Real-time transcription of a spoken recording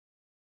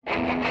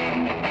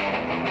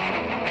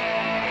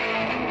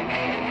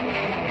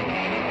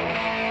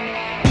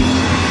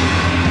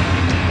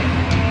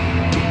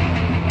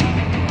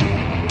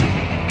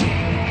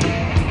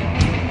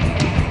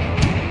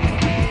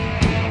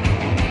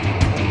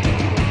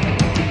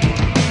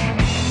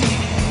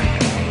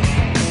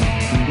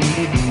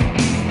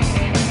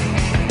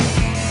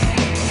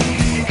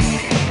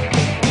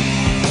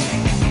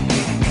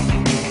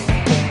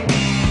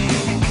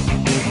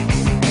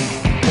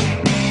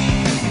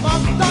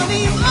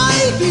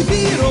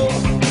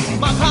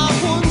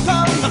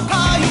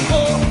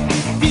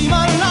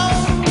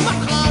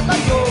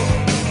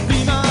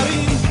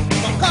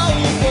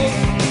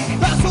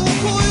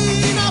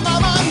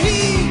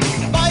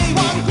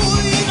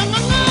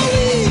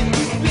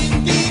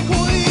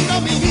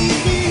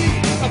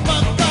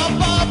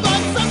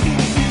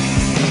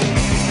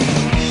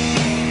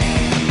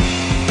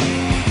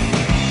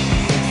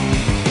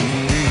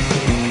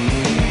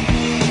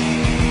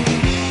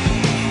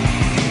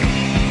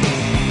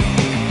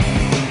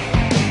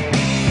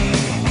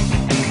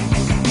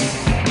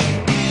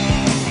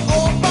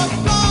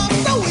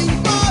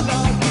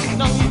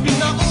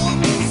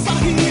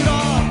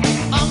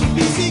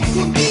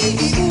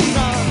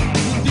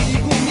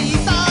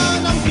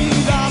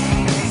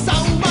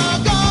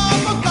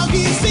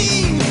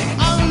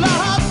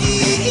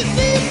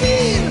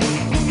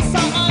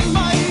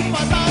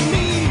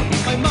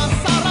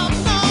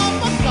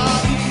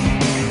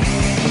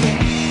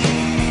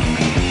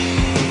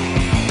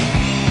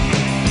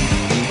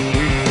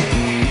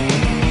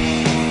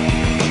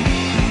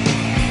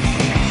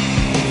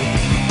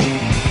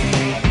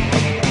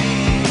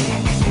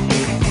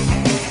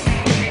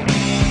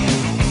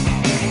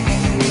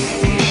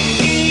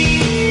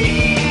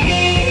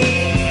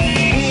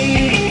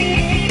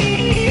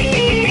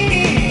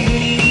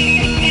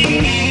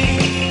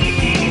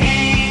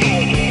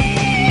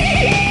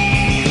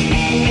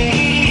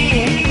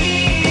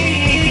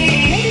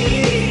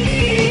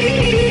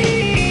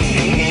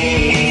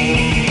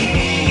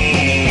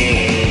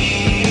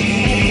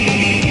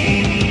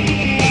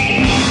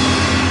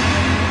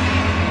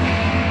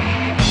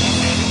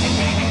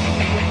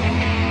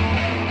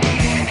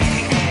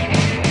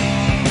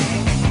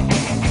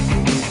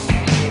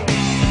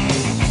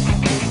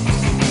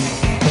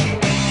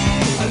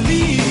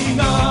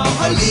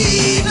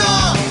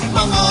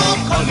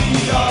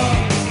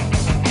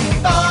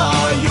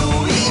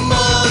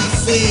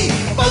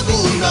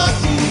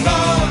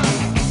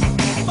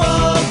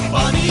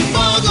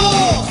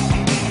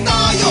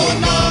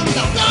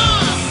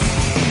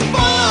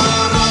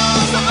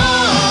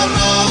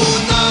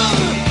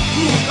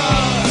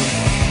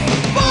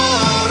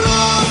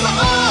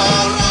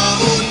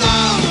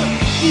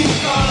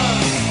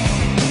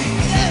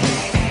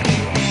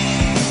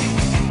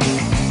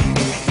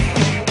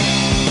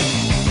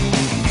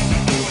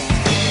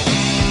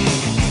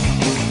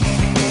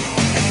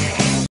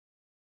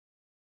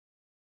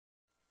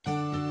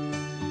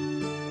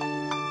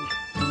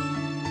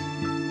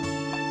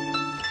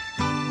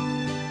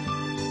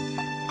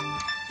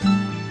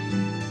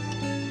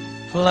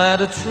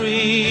Plant a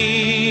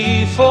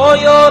tree for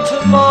your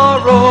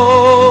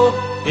tomorrow.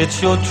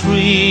 It's your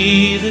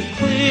tree that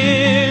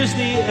clears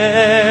the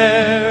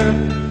air.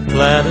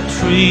 Plant a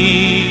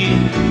tree,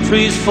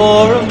 trees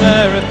for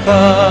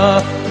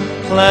America.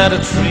 Plant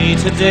a tree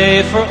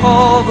today for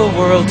all the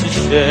world to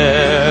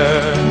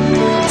share.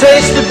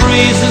 Taste the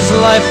breeze's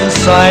life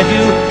inside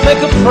you.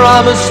 Make a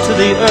promise to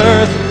the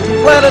earth.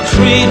 Plant a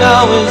tree,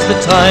 now is the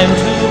time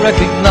to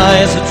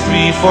recognize a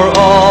tree for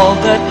all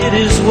that it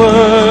is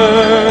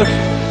worth.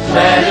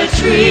 Plant a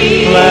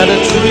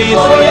tree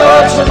for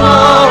your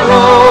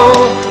tomorrow.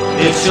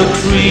 It's your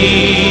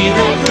tree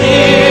that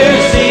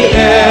clears the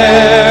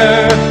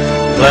air.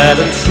 Plant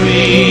a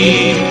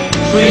tree,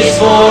 trees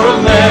for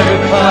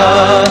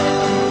America.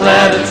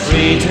 Plant a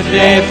tree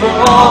today for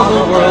all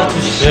the world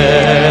to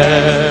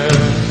share.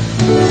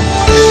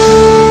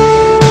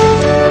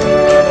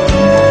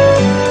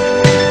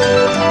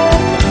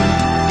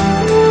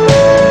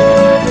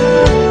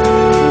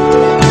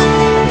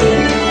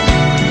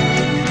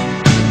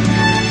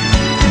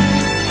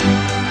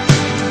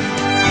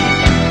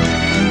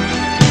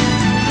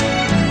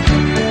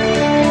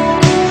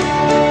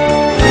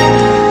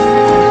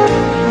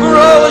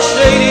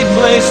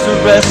 To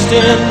rest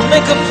in,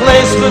 make a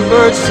place for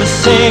birds to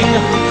sing.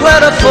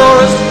 Plant a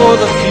forest for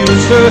the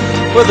future,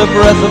 where the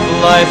breath of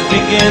life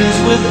begins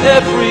with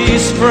every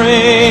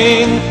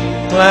spring.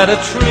 Plant a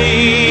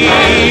tree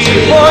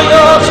for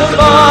your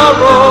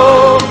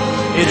tomorrow.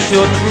 It's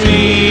your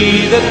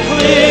tree that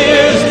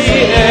clears the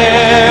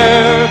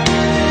air.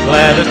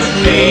 Plant a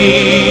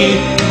tree,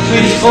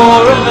 trees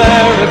for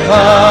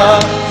America.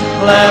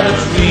 Plant a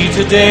tree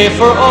today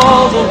for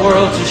all the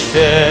world to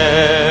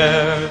share.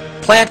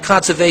 Plant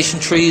conservation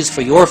trees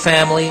for your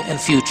family and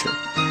future.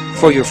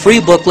 For your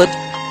free booklet,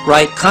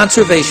 write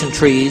Conservation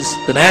Trees,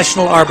 the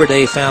National Arbor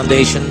Day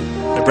Foundation,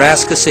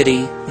 Nebraska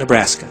City,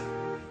 Nebraska.